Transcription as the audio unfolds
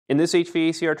In this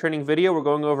HVACR training video, we're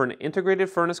going over an integrated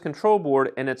furnace control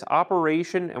board and its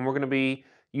operation, and we're going to be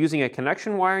using a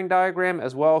connection wiring diagram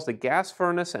as well as the gas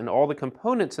furnace and all the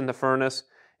components in the furnace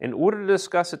in order to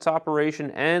discuss its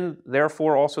operation and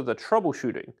therefore also the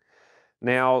troubleshooting.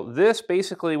 Now, this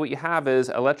basically what you have is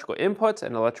electrical inputs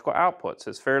and electrical outputs.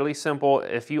 It's fairly simple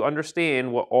if you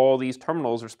understand what all these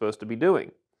terminals are supposed to be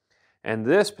doing. And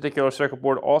this particular circuit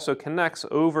board also connects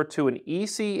over to an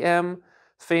ECM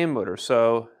fan motor.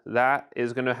 So that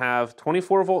is going to have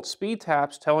 24 volt speed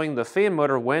taps telling the fan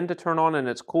motor when to turn on in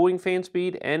its cooling fan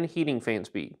speed and heating fan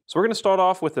speed. So we're going to start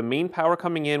off with the main power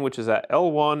coming in, which is at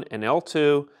L1 and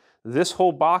L2. This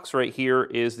whole box right here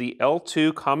is the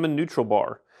L2 common neutral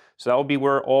bar. So that will be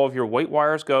where all of your white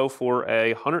wires go for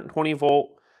a 120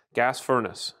 volt gas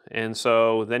furnace. And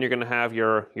so then you're going to have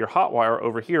your hot wire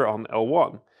over here on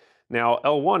L1. Now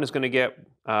L1 is going to get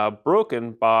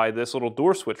broken by this little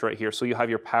door switch right here. So you have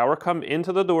your power come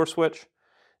into the door switch,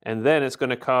 and then it's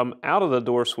going to come out of the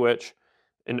door switch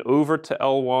and over to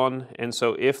L1. And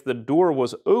so if the door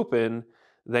was open,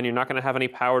 then you're not going to have any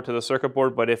power to the circuit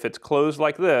board. But if it's closed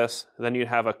like this, then you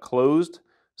have a closed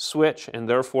switch and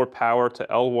therefore power to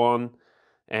L1,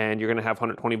 and you're going to have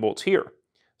 120 volts here.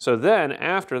 So then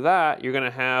after that, you're going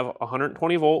to have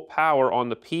 120 volt power on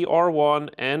the PR1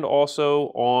 and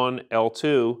also on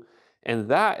L2, and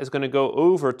that is going to go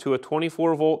over to a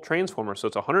 24 volt transformer. So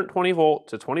it's a 120 volt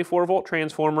to 24 volt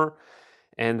transformer,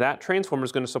 and that transformer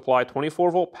is going to supply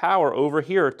 24 volt power over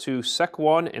here to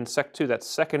Sec1 and Sec2, that's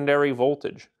secondary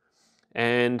voltage.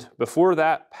 And before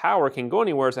that power can go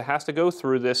anywhere, it has to go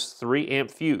through this 3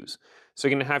 amp fuse. So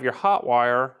you're going to have your hot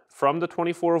wire from the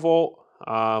 24 volt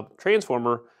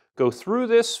transformer go through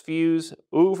this fuse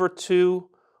over to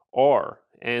R.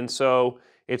 And so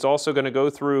it's also going to go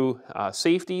through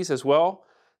safeties as well,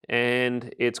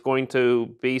 and it's going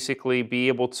to basically be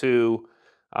able to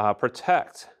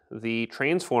protect the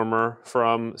transformer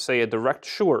from, say, a direct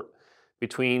short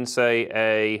between, say,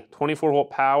 a 24 volt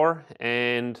power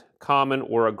and common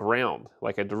or a ground,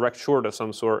 like a direct short of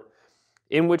some sort,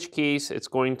 in which case it's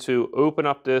going to open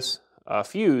up this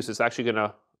fuse. It's actually going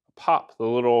to pop the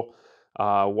little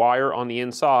wire on the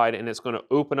inside, and it's going to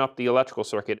open up the electrical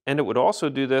circuit. And it would also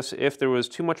do this if there was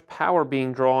too much power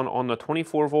being drawn on the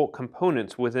 24 volt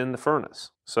components within the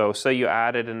furnace. So say you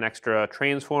added an extra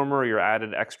transformer, or you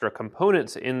added extra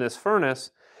components in this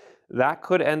furnace, that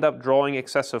could end up drawing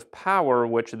excessive power,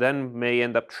 which then may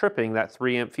end up tripping that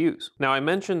 3 amp fuse. Now I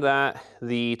mentioned that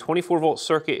the 24 volt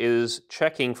circuit is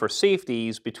checking for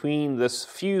safeties between this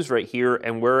fuse right here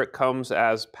and where it comes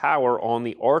as power on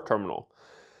the R terminal.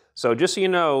 So just so you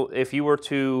know, if you were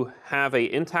to have an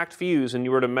intact fuse and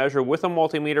you were to measure with a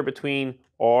multimeter between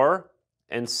R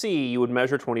and C, you would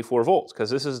measure 24 volts, because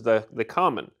this is the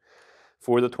common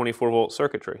for the 24 volt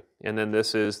circuitry. And then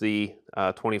this is the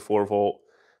 24 volt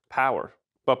power.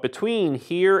 But between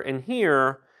here and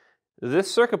here, this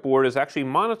circuit board is actually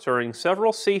monitoring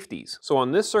several safeties. So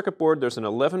on this circuit board, there's an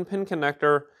 11-pin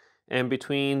connector, and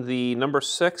between the number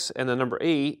 6 and the number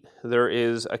 8, there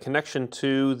is a connection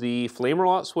to the flame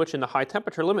rollout switch and the high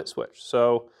temperature limit switch.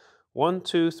 So 1,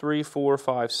 2, 3, 4,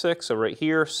 5, 6, so right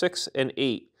here, 6 and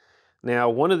 8. Now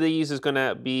one of these is going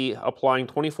to be applying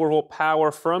 24 volt power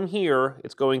from here.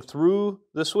 It's going through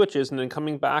the switches and then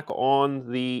coming back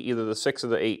on either the 6 or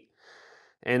the 8.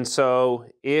 And so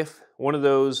if one of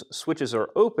those switches are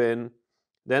open,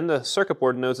 then the circuit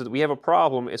board knows that we have a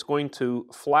problem. It's going to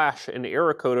flash an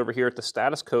error code over here at the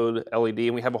status code LED,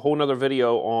 and we have a whole nother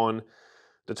video on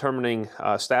determining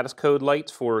status code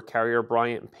lights for Carrier,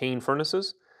 Bryant, and Payne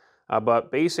furnaces.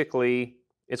 But basically,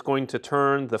 it's going to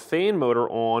turn the fan motor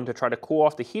on to try to cool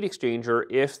off the heat exchanger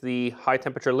if the high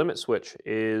temperature limit switch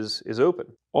is open.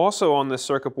 Also on this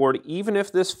circuit board, even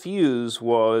if this fuse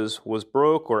was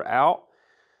broke or out,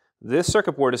 this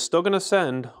circuit board is still going to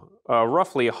send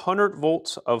roughly 100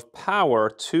 volts of power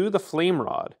to the flame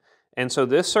rod. And so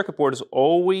this circuit board is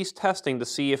always testing to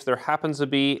see if there happens to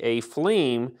be a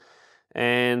flame,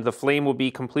 and the flame will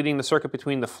be completing the circuit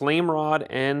between the flame rod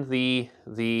and the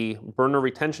burner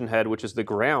retention head, which is the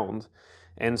ground.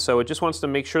 And so it just wants to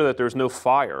make sure that there's no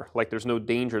fire, like there's no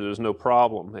danger, there's no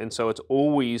problem. And so it's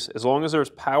always, as long as there's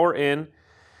power in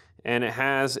and it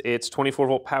has its 24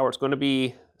 volt power, it's going to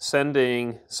be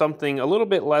sending something a little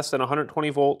bit less than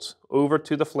 120 volts over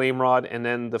to the flame rod, and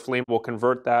then the flame will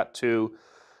convert that to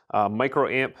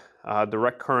microamp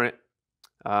direct current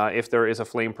if there is a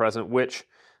flame present, which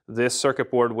this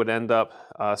circuit board would end up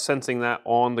sensing that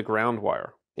on the ground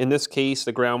wire. In this case,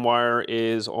 the ground wire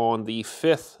is on the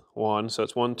 5th one, so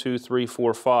it's 1, 2, 3,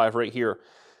 4, 5 right here.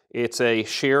 It's a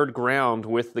shared ground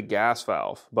with the gas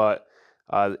valve, but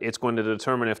It's going to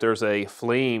determine if there's a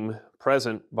flame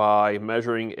present by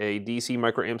measuring a DC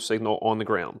microamp signal on the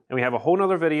ground. And we have a whole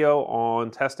nother video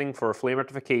on testing for flame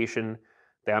rectification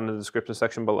down in the description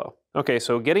section below. Okay,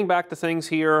 so getting back to things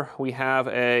here, we have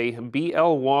a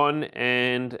BL1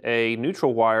 and a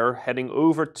neutral wire heading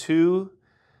over to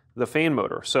the fan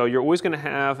motor. So you're always going to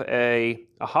have a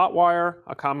hot wire,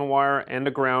 a common wire, and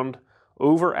a ground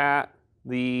over at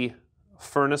the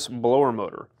furnace blower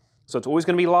motor. So it's always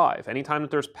going to be live. Anytime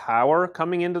that there's power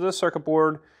coming into the circuit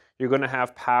board, you're going to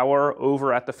have power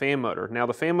over at the fan motor. Now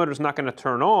the fan motor is not going to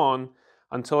turn on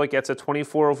until it gets a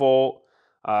 24 volt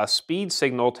speed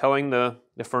signal telling the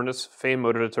furnace fan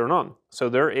motor to turn on. So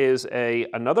there is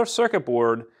another circuit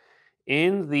board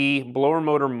in the blower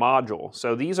motor module.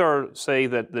 So these are, say,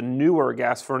 that the newer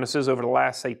gas furnaces over the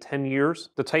last, say, 10 years.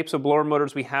 The types of blower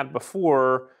motors we had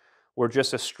before were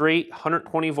just a straight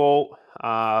 120 volt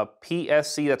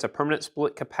PSC, that's a permanent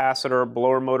split capacitor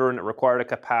blower motor, and it required a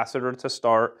capacitor to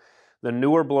start. The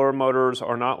newer blower motors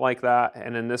are not like that,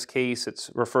 and in this case it's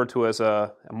referred to as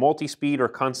a multi-speed or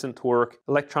constant torque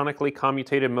electronically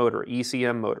commutated motor,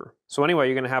 ECM motor. So anyway,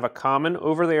 you're going to have a common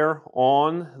over there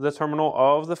on the terminal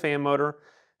of the fan motor,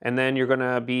 and then you're going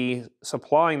to be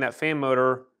supplying that fan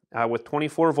motor with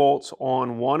 24 volts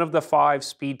on one of the 5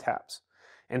 speed taps.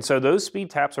 And so those speed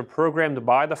taps are programmed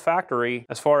by the factory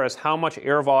as far as how much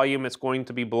air volume it's going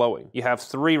to be blowing. You have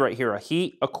 3 right here, a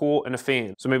heat, a cool, and a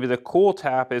fan. So maybe the cool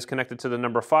tap is connected to the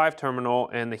number 5 terminal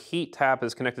and the heat tap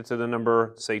is connected to the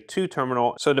number, say, 2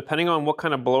 terminal. So depending on what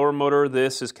kind of blower motor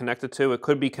this is connected to, it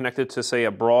could be connected to, say,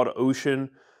 a broad ocean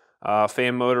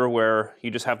fan motor where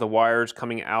you just have the wires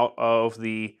coming out of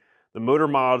the motor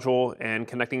module and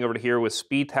connecting over to here with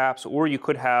speed taps, or you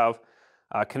could have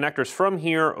connectors from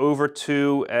here over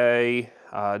to a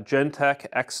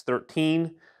Gentech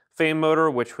X13 fan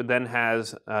motor, which then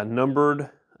has numbered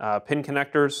pin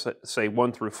connectors, say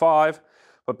 1 through 5.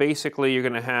 But basically you're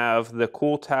going to have the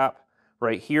cool tap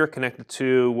right here connected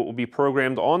to what will be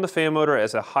programmed on the fan motor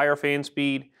as a higher fan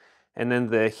speed, and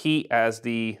then the heat as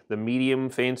the medium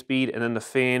fan speed, and then the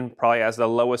fan probably as the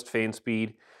lowest fan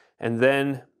speed. And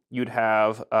then you'd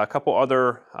have a couple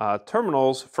other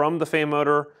terminals from the fan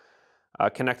motor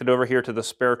connected over here to the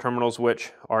spare terminals,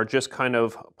 which are just kind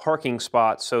of parking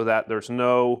spots so that there's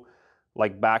no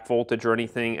like back voltage or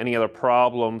anything, any other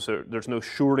problems, or there's no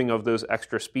shorting of those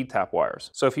extra speed tap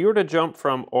wires. So if you were to jump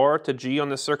from R to G on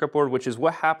this circuit board, which is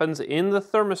what happens in the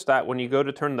thermostat when you go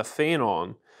to turn the fan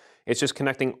on, it's just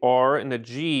connecting R and the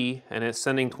G, and it's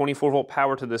sending 24 volt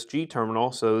power to this G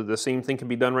terminal. So the same thing can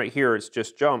be done right here, it's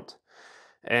just jumped.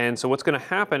 And so what's going to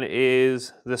happen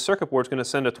is the circuit board is going to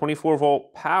send a 24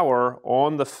 volt power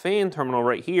on the fan terminal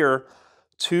right here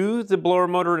to the blower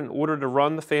motor in order to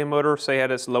run the fan motor, say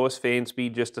at its lowest fan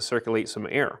speed, just to circulate some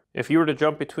air. If you were to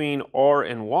jump between R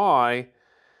and Y,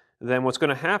 then what's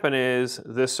going to happen is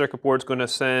this circuit board is going to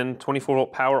send 24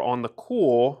 volt power on the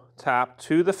cool tap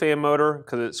to the fan motor,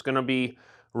 because it's going to be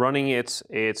running its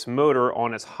motor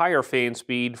on its higher fan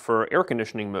speed for air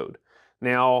conditioning mode.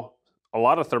 Now, a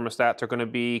lot of thermostats are going to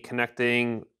be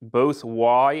connecting both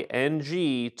Y and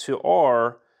G to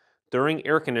R during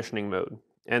air conditioning mode.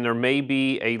 And there may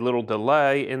be a little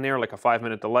delay in there, like a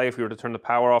 5-minute delay if you were to turn the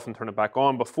power off and turn it back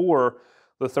on, before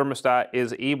the thermostat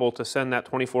is able to send that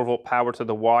 24 volt power to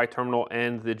the Y terminal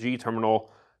and the G terminal,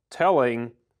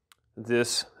 telling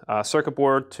this circuit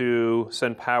board to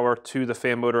send power to the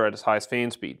fan motor at its highest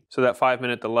fan speed. So that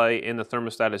 5-minute delay in the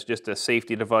thermostat is just a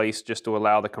safety device, just to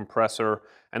allow the compressor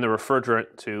and the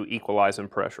refrigerant to equalize in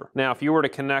pressure. Now, if you were to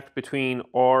connect between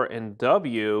R and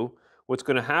W, what's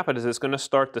going to happen is it's going to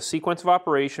start the sequence of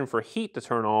operation for heat to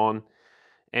turn on.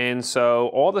 And so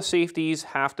all the safeties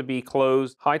have to be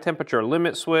closed. High temperature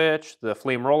limit switch, the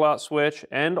flame rollout switch,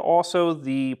 and also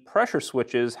the pressure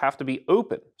switches have to be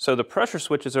open. So the pressure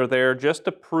switches are there just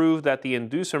to prove that the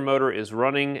inducer motor is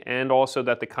running and also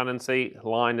that the condensate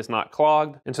line is not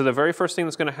clogged. And so the very first thing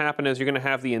that's going to happen is you're going to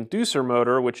have the inducer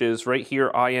motor, which is right here,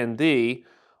 IND,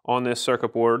 on this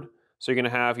circuit board. So you're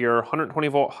going to have your 120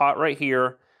 volt hot right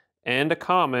here, and a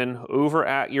common over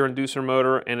at your inducer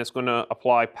motor, and it's going to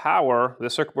apply power. The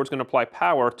circuit board is going to apply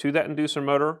power to that inducer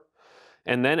motor,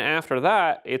 and then after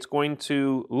that it's going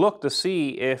to look to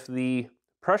see if the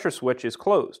pressure switch is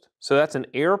closed. So that's an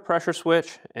air pressure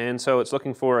switch, and so it's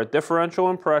looking for a differential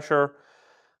in pressure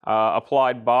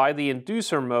applied by the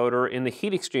inducer motor in the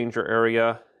heat exchanger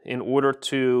area in order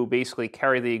to basically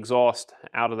carry the exhaust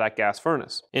out of that gas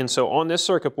furnace. And so on this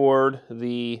circuit board,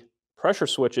 the pressure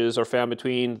switches are found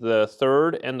between the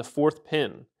 3rd and the 4th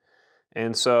pin.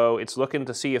 And so it's looking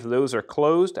to see if those are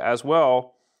closed as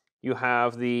well. You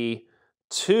have the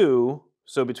 2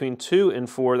 So between 2 and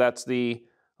 4, that's the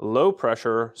low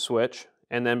pressure switch.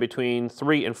 And then between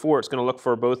 3 and 4, it's going to look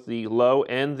for both the low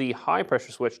and the high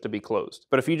pressure switch to be closed.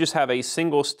 But if you just have a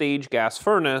single stage gas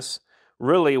furnace,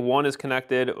 really one is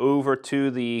connected over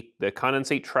to the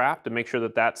condensate trap to make sure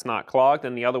that that's not clogged,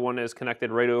 and the other one is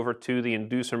connected right over to the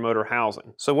inducer motor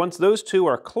housing. So once those two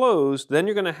are closed, then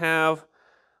you're going to have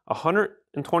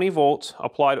 120 volts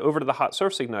applied over to the hot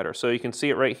surface igniter. So you can see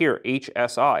it right here,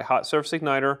 HSI, hot surface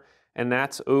igniter, and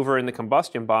that's over in the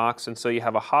combustion box. And so you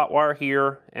have a hot wire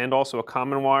here and also a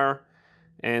common wire.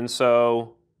 And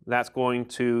so that's going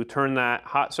to turn that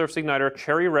hot surface igniter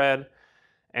cherry red.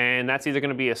 And that's either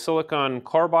going to be a silicon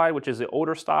carbide, which is the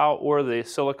older style, or the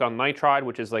silicon nitride,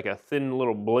 which is like a thin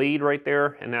little blade right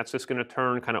there. And that's just going to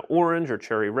turn kind of orange or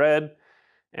cherry red.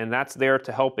 And that's there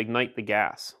to help ignite the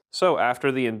gas. So after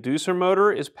the inducer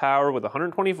motor is powered with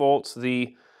 120 volts,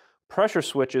 the pressure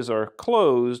switches are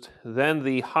closed, then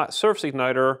the hot surface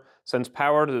igniter sends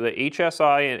power to the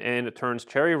HSI and it turns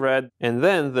cherry red. And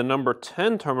then the number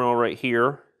 10 terminal right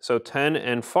here, so 10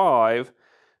 and 5,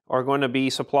 are going to be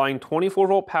supplying 24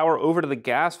 volt power over to the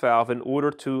gas valve in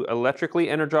order to electrically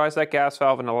energize that gas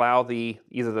valve and allow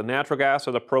either the natural gas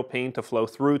or the propane to flow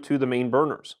through to the main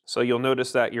burners. So you'll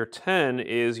notice that your 10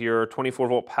 is your 24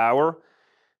 volt power,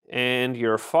 and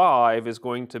your 5 is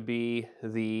going to be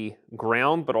the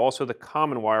ground, but also the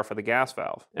common wire for the gas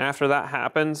valve. After that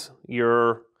happens,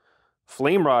 your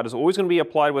flame rod is always going to be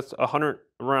applied with right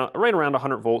around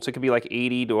 100 volts. It could be like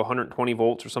 80 to 120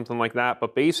 volts or something like that.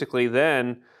 But basically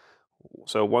then,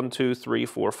 so 1, 2, 3,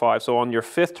 4, 5. So on your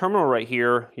 5th terminal right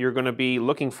here, you're going to be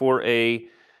looking for a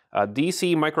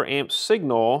DC microamp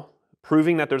signal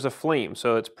proving that there's a flame.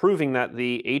 So it's proving that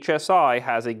the HSI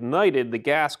has ignited the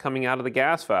gas coming out of the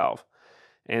gas valve.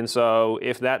 And so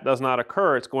if that does not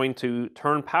occur, it's going to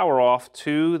turn power off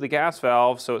to the gas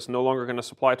valve, so it's no longer going to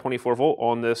supply 24 volt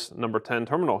on this number 10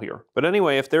 terminal here. But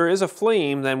anyway, if there is a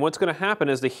flame, then what's going to happen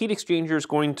is the heat exchanger is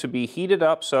going to be heated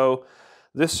up. So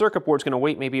this circuit board is going to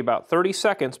wait maybe about 30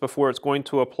 seconds before it's going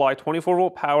to apply 24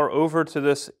 volt power over to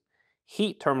this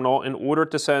heat terminal in order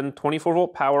to send 24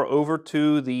 volt power over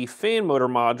to the fan motor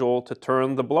module to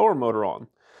turn the blower motor on.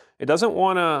 It doesn't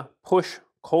want to push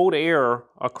cold air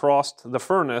across the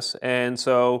furnace, and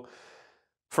so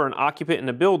for an occupant in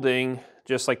the building,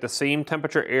 just like the same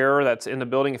temperature air that's in the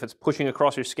building, if it's pushing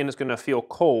across your skin, it's going to feel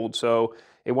cold. So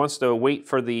it wants to wait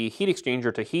for the heat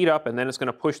exchanger to heat up, and then it's going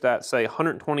to push that, say,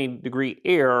 120 degree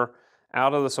air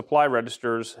out of the supply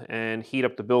registers and heat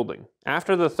up the building.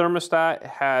 After the thermostat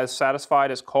has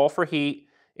satisfied its call for heat,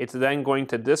 it's then going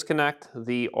to disconnect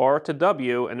the R to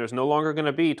W, and there's no longer going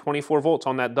to be 24 volts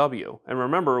on that W. And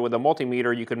remember, with a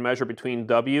multimeter, you can measure between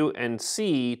W and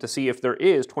C to see if there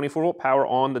is 24 volt power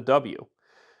on the W.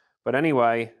 But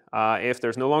anyway, if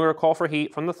there's no longer a call for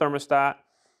heat from the thermostat,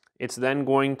 it's then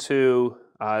going to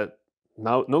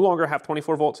no longer have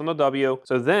 24 volts on the W.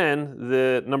 So then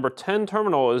the number 10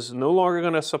 terminal is no longer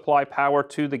going to supply power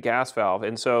to the gas valve.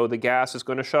 And so the gas is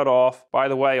going to shut off. By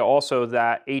the way, also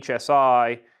that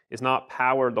HSI is not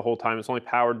powered the whole time. It's only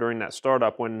powered during that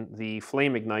startup when the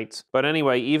flame ignites. But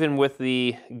anyway, even with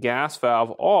the gas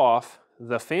valve off,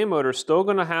 the fan motor is still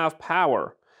going to have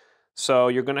power. So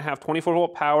you're going to have 24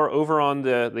 volt power over on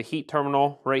the heat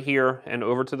terminal right here and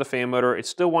over to the fan motor. It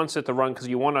still wants it to run because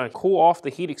you want to cool off the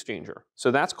heat exchanger.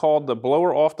 So that's called the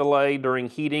blower off delay during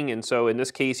heating. And so in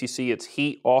this case, you see it's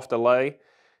heat off delay.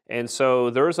 And so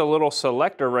there's a little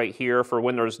selector right here for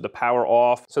when there's the power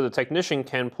off. So the technician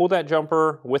can pull that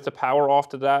jumper with the power off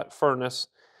to that furnace,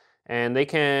 and they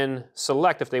can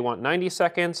select if they want 90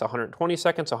 seconds, 120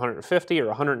 seconds, 150, or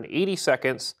 180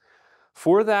 seconds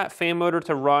for that fan motor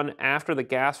to run after the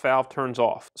gas valve turns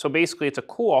off. So basically it's a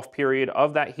cool off period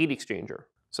of that heat exchanger.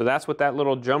 So that's what that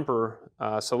little jumper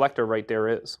selector right there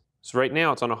is. So right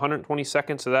now it's on 120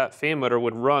 seconds, so that fan motor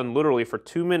would run literally for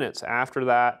 2 minutes after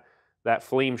that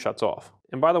flame shuts off.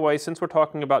 And by the way, since we're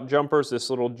talking about jumpers, this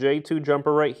little J2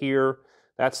 jumper right here,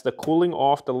 that's the cooling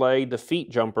off delay defeat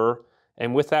jumper.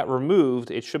 And with that removed,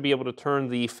 it should be able to turn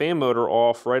the fan motor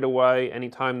off right away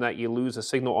anytime that you lose a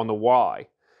signal on the Y,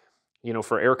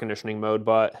 for air conditioning mode.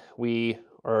 But we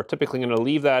are typically going to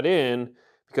leave that in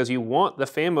because you want the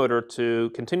fan motor to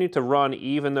continue to run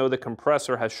even though the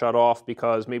compressor has shut off,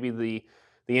 because maybe the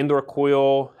indoor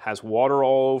coil has water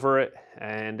all over it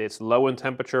and it's low in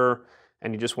temperature,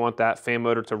 and you just want that fan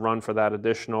motor to run for that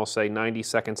additional, say, 90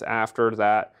 seconds after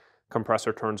that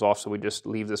compressor turns off. So we just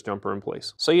leave this jumper in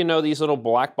place. So these little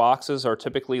black boxes are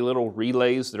typically little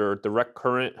relays that are direct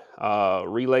current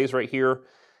relays right here.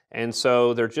 And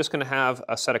so they're just going to have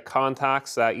a set of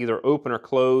contacts that either open or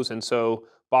close. And so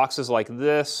boxes like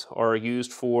this are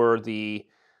used for the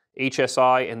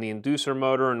HSI and the inducer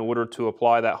motor in order to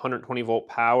apply that 120 volt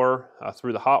power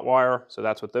through the hot wire. So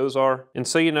that's what those are. And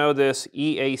so you know this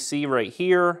EAC right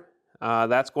here,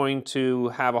 that's going to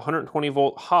have 120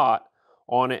 volt hot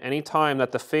on it anytime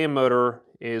that the fan motor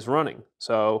is running.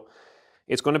 So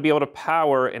it's going to be able to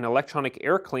power an electronic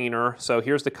air cleaner. So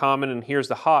here's the common and here's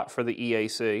the hot for the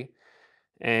EAC.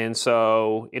 And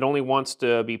so it only wants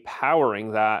to be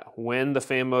powering that when the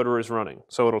fan motor is running.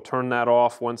 So it'll turn that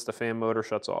off once the fan motor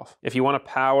shuts off. If you want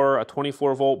to power a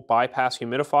 24 volt bypass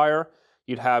humidifier,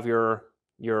 you'd have your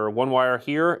one wire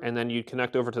here, and then you'd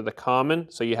connect over to the common.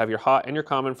 So you have your hot and your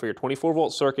common for your 24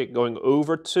 volt circuit going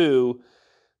over to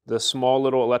the small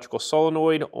little electrical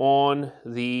solenoid on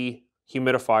the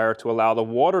humidifier to allow the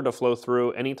water to flow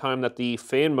through anytime that the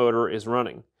fan motor is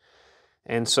running.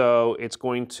 And so it's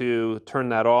going to turn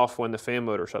that off when the fan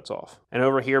motor shuts off. And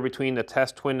over here between the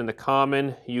test twin and the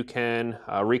common, you can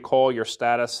recall your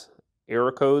status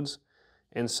error codes.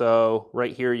 And so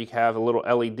right here you have a little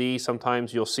LED.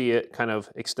 Sometimes you'll see it kind of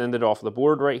extended off the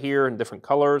board right here in different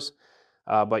colors,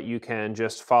 but you can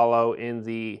just follow in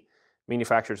the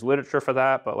manufacturer's literature for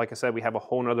that. But like I said, we have a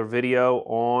whole nother video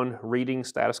on reading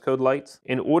status code lights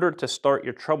in order to start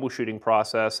your troubleshooting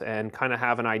process and kind of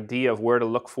have an idea of where to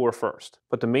look for first.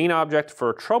 But the main object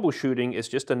for troubleshooting is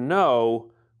just to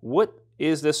know, what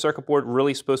is this circuit board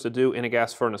really supposed to do in a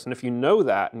gas furnace? And if you know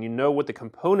that, and you know what the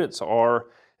components are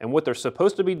and what they're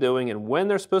supposed to be doing and when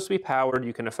they're supposed to be powered,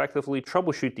 you can effectively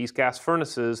troubleshoot these gas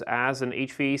furnaces as an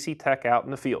HVAC tech out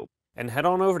in the field. And head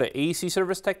on over to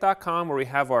acservicetech.com, where we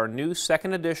have our new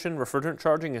 2nd edition refrigerant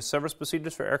charging and service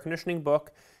procedures for air conditioning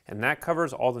book, and that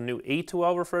covers all the new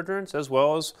A2L refrigerants as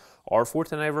well as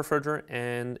R410A refrigerant,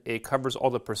 and it covers all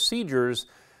the procedures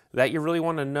that you really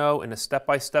want to know in a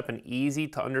step-by-step and easy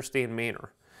to understand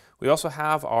manner. We also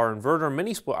have our inverter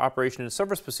mini split operation and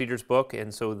service procedures book,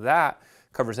 and so that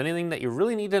covers anything that you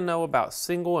really need to know about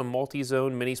single and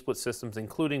multi-zone mini split systems,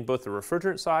 including both the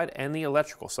refrigerant side and the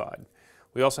electrical side.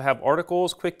 We also have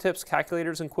articles, quick tips,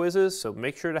 calculators, and quizzes, so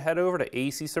make sure to head over to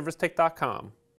acservicetech.com.